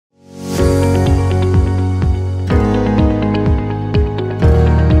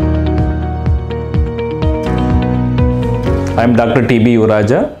I am Dr. T.B.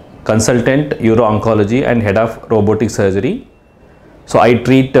 Yuvaraja, consultant Uro Oncology and head of robotic surgery. So I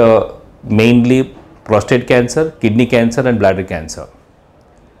treat mainly prostate cancer, kidney cancer and bladder cancer.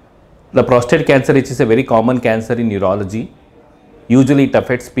 The prostate cancer, which is a very common cancer in urology, usually it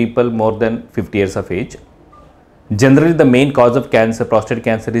affects people more than 50 years of age. Generally, the main cause of cancer, prostate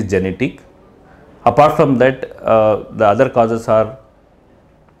cancer, is genetic. Apart from that, the other causes are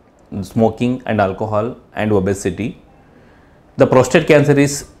smoking and alcohol and obesity. The prostate cancer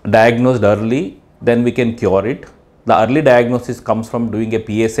is diagnosed early, then we can cure it. The early diagnosis comes from doing a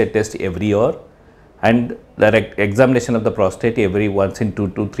PSA test every year and the examination of the prostate every once in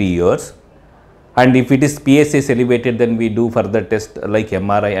 2 to 3 years. And if it is PSA is elevated, then we do further tests like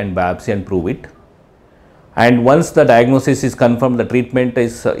MRI and biopsy and prove it. And once the diagnosis is confirmed, the treatment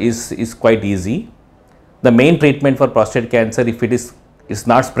is quite easy. The main treatment for prostate cancer, if it is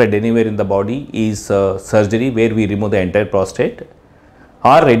not spread anywhere in the body, is surgery, where we remove the entire prostate,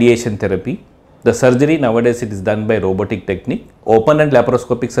 or radiation therapy. The surgery nowadays it is done by robotic technique. Open and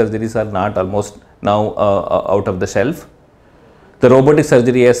laparoscopic surgeries are not almost now out of the shelf. The robotic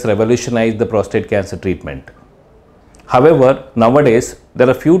surgery has revolutionized the prostate cancer treatment. However, nowadays there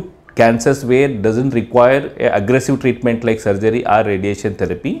are few cancers where it doesn't require aggressive treatment like surgery or radiation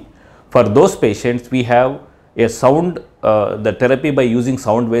therapy. For those patients, we have a the therapy by using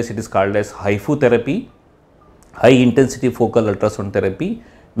sound waves. It is called as HIFU therapy, high intensity focal ultrasound therapy,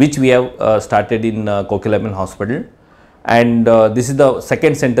 which we have started in Kokilaben Hospital, and this is the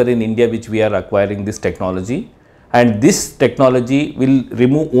second center in India which we are acquiring this technology. And this technology will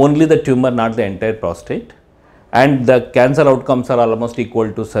remove only the tumor, not the entire prostate, and the cancer outcomes are almost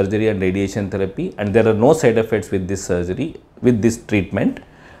equal to surgery and radiation therapy, and there are no side effects with this surgery, with this treatment,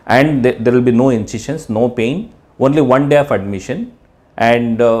 and there will be no incisions, no pain, only 1 day of admission,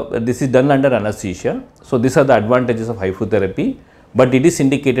 and this is done under anesthesia. So these are the advantages of HIFU therapy, but it is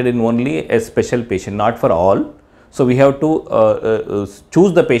indicated in only a special patient, not for all. So we have to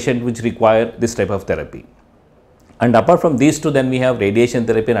choose the patient which require this type of therapy. And apart from these two, then we have radiation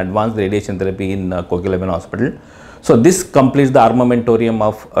therapy and advanced radiation therapy in Kokilaben Hospital. So this completes the armamentarium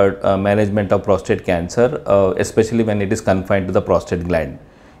of management of prostate cancer, especially when it is confined to the prostate gland.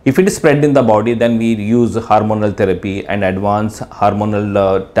 If it is spread in the body, then we use hormonal therapy and advanced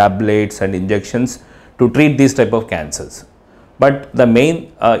hormonal tablets and injections to treat these type of cancers. But the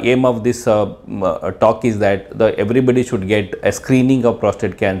main aim of this talk is that everybody should get a screening of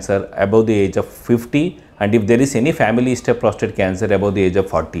prostate cancer above the age of 50, and if there is any family history of prostate cancer above the age of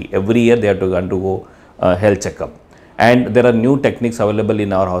 40, every year they have to undergo health checkup. And there are new techniques available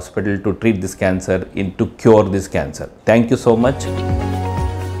in our hospital to treat this cancer, to cure this cancer. Thank you so much.